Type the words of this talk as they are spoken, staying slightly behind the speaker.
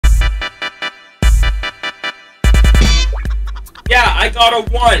I got a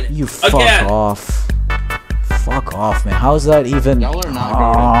 1. You fuck again. off. Fuck off, man. How's that even? Y'all are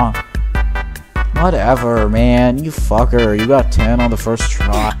not Whatever, man. You fucker. You got 10 on the first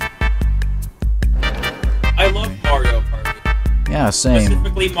try. I love Mario Party. Yeah, same.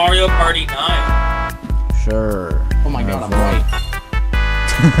 Specifically Mario Party 9. Sure. Oh my god, I'm white.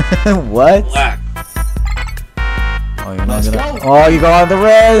 What? Black. Oh, you're not gonna. Oh, you got the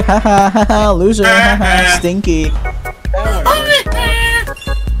red. Ha ha ha ha. Loser. Ha ha. Stinky.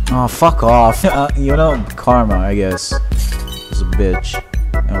 Oh, fuck off. You know, karma, I guess. Is a bitch.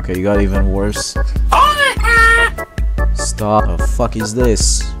 Okay, you got even worse. Stop. The fuck is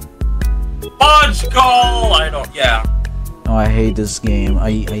this? Fudge goal! I don't. Yeah. Oh, I hate this game.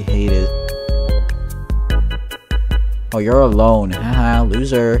 I hate it. Oh, you're alone. Haha,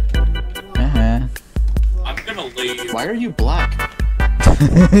 loser. Haha. I'm gonna leave. Why are you black?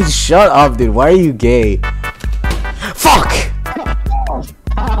 Shut up, dude. Why are you gay? Fuck!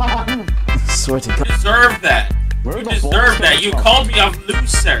 I swear to God. You deserve that. Where You the deserve balls that. come You from? called me a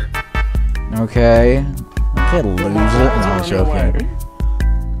loser. Okay. Okay, loser. No, I'm joking.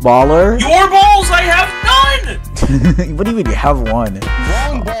 Baller? Your balls, I have none! What do you mean you have one?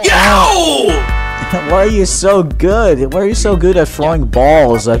 Wrong ball. Yo! Why are you so good? Why are you so good at throwing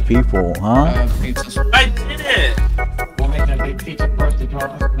balls at people, huh? Pizza. I did it! We'll make that big pizza first to draw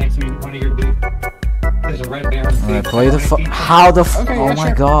next to one of your big. There's a red bear. Alright, play the how the Okay, oh yeah, my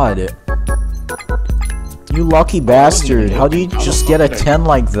sure. god. You lucky bastard. How do you just get a 10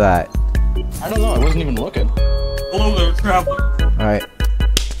 like that? I don't know, I wasn't even looking. Hello there, traveler. Alright.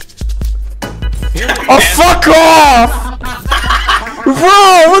 Here we Oh, go. fuck off!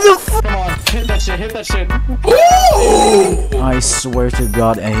 Bro, what the f- Come on, hit that shit, hit that shit. Ooh! I swear to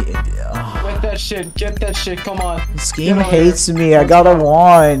God, Get that shit, get that shit, come on. this game Get on hates me. I got a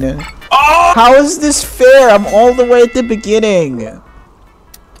 1. Oh! How is this fair? I'm all the way at the beginning.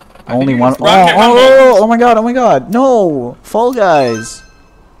 Only one. Oh my god, oh my god. No! Fall Guys.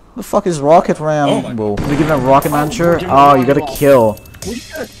 The fuck is Rocket Rambo? We give him a rocket launcher? Oh, you gotta kill. We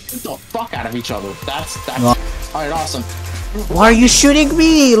gotta shoot the fuck out of each other. That's No. alright, awesome. Why are you shooting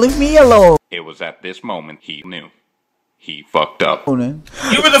me? Leave me alone. It was at this moment he knew. He fucked up.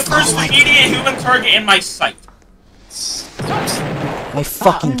 You were the first immediate human target in my sight. I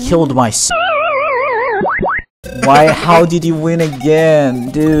fucking killed myself. Why? How did you win again,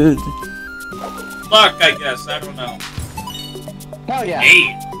 dude? Luck, I guess. I don't know. Hell yeah.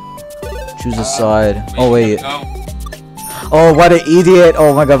 8. Choose a side. Oh wait. Go. Oh, what an idiot!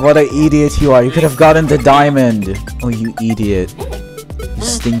 Oh my god, what an idiot you are! You could have gotten the diamond. Oh, you idiot! You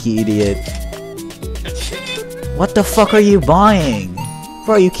stinky idiot! What the fuck are you buying,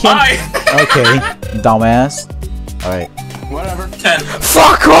 bro? You can't. Bye! Okay, dumbass. All right. Whatever. 10.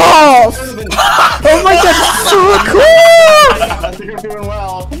 Fuck off! Oh my god, fuck off! I think you're doing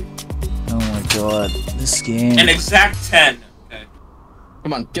well. Oh my god, this game. An exact 10. Okay.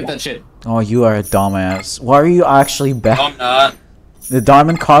 Come on, get that shit. Oh, you are a dumbass. Why are you actually No, back? I'm not. The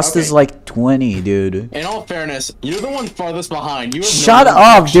diamond cost is Okay. like 20, dude. In all fairness, you're the one farthest behind. You have Shut no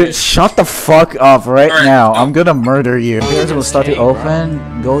up, dude. shit. Shut the fuck up right Alright, now. no. I'm gonna murder you. Here's will start to Hey, bro.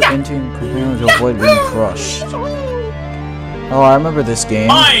 open. Go into preparing to avoid being crushed. Oh, I remember this game.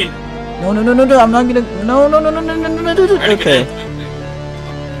 Mine! No, no, no, no, no. I'm not gonna. No, no, no, no, no, no, no, no, no. Okay.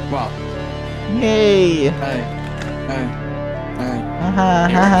 Wow. Yay. Hey. Hey. Hey. Haha,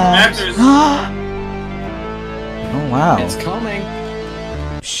 Here haha. it Oh wow. It's coming.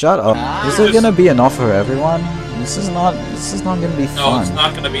 Shut up. Is it gonna be enough for everyone? This is not gonna be No, it's fun.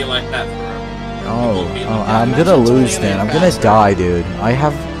 not gonna be like that forever. Oh, It will be oh, like I'm that. gonna lose Imagine then. I'm playing gonna faster. die, dude. I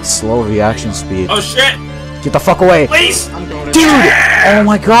have slow reaction speed. Oh shit! Get the fuck away. Please! I'm going to. Dude! Oh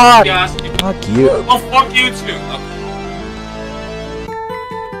my god! Yeah. Fuck you. Well, fuck you too. Okay.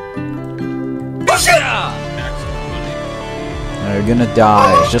 Push it up! You're gonna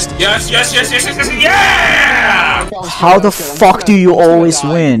die. Just Yes, yes, yes, yes, yes, yes, yeah! how the fuck do you always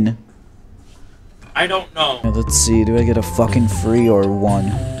win? I don't know. Let's see. Do I get a fucking 3 or 1?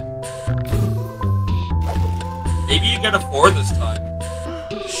 Maybe you get a 4 this time.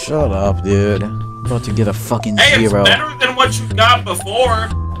 Shut up, dude. I'm about to get a fucking Hey, 0. it's better than what you got before.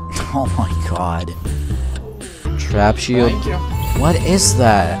 Oh my god. Trap shield. Thank you. What is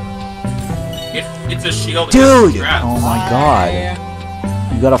that? It's a shield. Dude! It's a trap. Oh my god.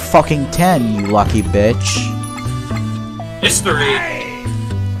 You got a fucking 10, you lucky bitch. History.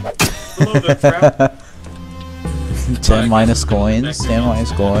 Hello there, trap. 10 minus coins. 10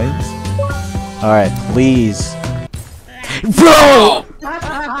 minus coins. Alright, please. Bro! Oh.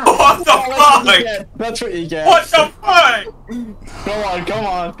 What the fuck? That's what you get. What the fuck? Come on, come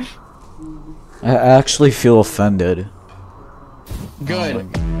on. I actually feel offended. Good.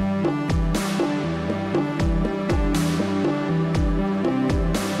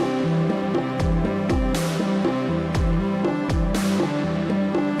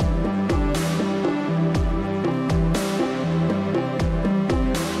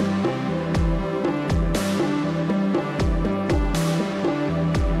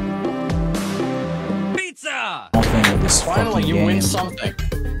 Finally, you win something.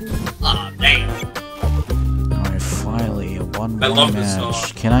 Aw, damn. Alright, finally, one I more love this match. song.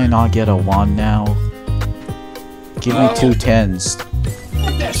 Can I not get a 1 now? Give me 2 10s. Fuck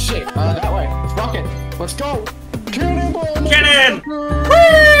that shit. That way. Fuck it. Let's go. Cannonball. Cannon!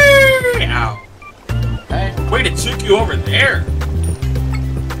 Whee! Ow. Hey. Wait, it took you over there.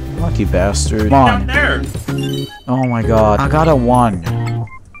 Lucky bastard. Down Come on. there. Oh my god. I got a 1.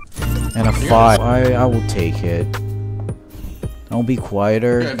 And a 5. I will take it. Don't be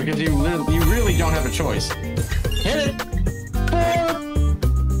quieter. Good, because you really don't have a choice. Hit it.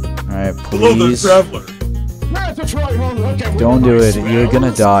 Alright, Hello, the please. traveler. That's right. Okay, Don't do it. You're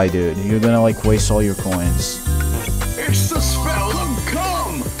gonna die, dude. You're gonna like waste all your coins. It's the spell of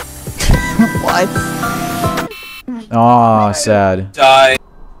come. What? Aw, sad. Die.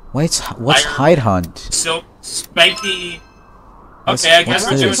 What's hide hunt? So, Spanky. What's- Okay, I guess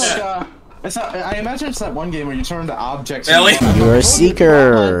what's we're doing this? that. I imagine it's that one game where you turn into objects. Really? You're a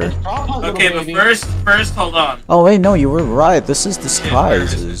seeker. Okay, but first, hold on. Oh wait, no, you were right. This is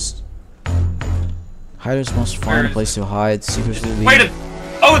disguises. Hiders must find a place to hide. Seekers will leave. Wait,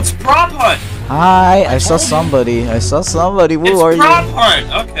 oh, it's prop hunt. Hi, I saw somebody. I saw somebody. Who It's are prop you?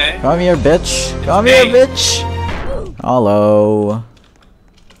 hunt. Okay. Come here, bitch. Come here, bitch. Hello.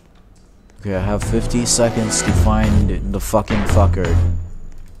 Okay, I have 50 seconds to find the fucking fucker.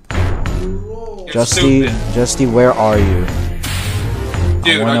 You're stupid. Justy, where are you?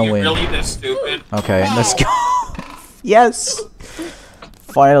 Dude, wanna are you win. really this stupid? Okay, let's go. Yes.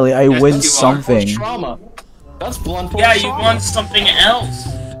 Finally, I Yes, win you are. something. Trauma. That's blunt force Yeah, you trauma. won something else.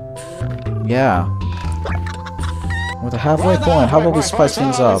 Yeah. With a halfway point, how about we spice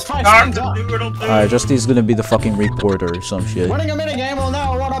things up? Alright, Justy's gonna be the fucking reporter or some shit. Winning a minigame will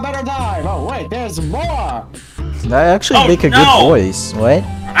now run a better time. Oh wait, there's more. That actually Oh, make a no. good voice. What?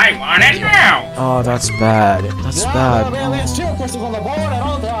 I want it now. Oh, that's bad. That's bad. There's 2 crystals on the board at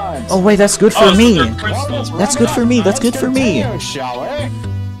all times. Oh wait, that's good for Oh, so me. they're crystals. That's good for me. That's good for me. Continue, shall we?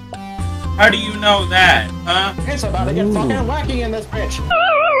 How do you know that, huh? It's about to get Ooh. fucking wacky in this bitch.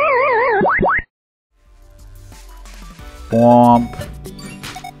 Womp.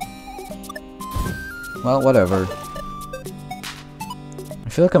 Well, whatever. I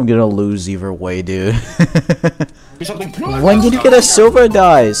feel like I'm gonna lose either way, dude. When did you get a silver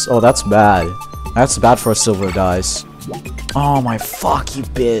dice? Oh, that's bad. That's bad for a silver dice. Oh my fuck, you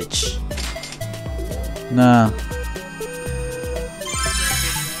bitch. Nah.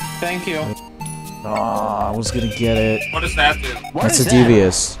 Thank you. Oh, I was gonna get it. What does that do? What That's is a that?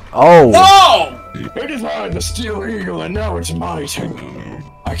 devious. Oh! Whoa! It is I, the Steel Eagle, and now it's my turn.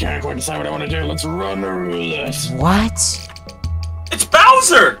 I can't quite decide what I want to do. Let's run through this. What? It's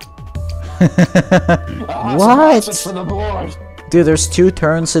Bowser! What? It's for the board. Dude, there's 2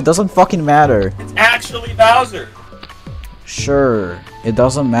 turns. It doesn't fucking matter. It's actually Bowser. Sure. It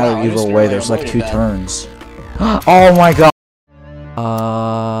doesn't matter Wow, I just either way. barely There's like 2 avoided that. turns. Oh my god.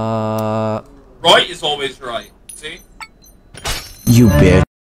 Roy is always right. See? You bitch.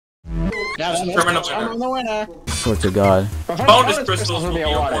 Yeah, that's Determine a I'm winner. the winner. Swear to god. Bonus crystals will be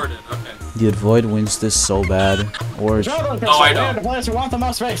awarded. Okay. Dude, Void wins this so bad. Or Jordan, No, I Crystal, don't. the players who want the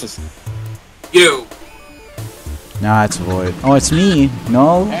most faces. You. nah, it's Void. Oh, it's me.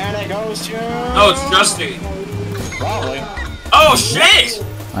 No. And it goes to... No, it's Justy. Probably. Oh, shit!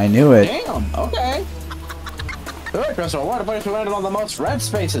 I knew it. Damn, okay. Good, Crystal. What a place who landed on the most red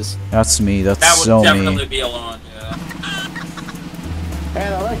spaces. That's me. That's That would so definitely me. be Alon, yeah.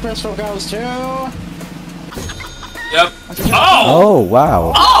 And the red crystal goes to... Yep. Oh! Oh,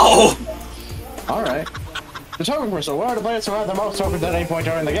 wow. Oh! Alright. The token crystal. What are the players who have the most tokens at any point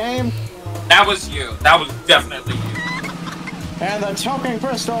during the game? That was you. That was definitely you. And the token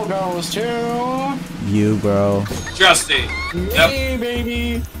crystal goes to... You, bro. Justy. Yep. Me,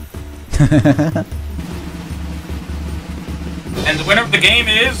 baby. And the winner of the game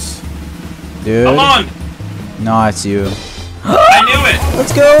is... Dude. Alon! No, it's you. I knew it!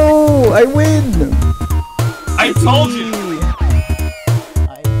 Let's go! I win! I told you!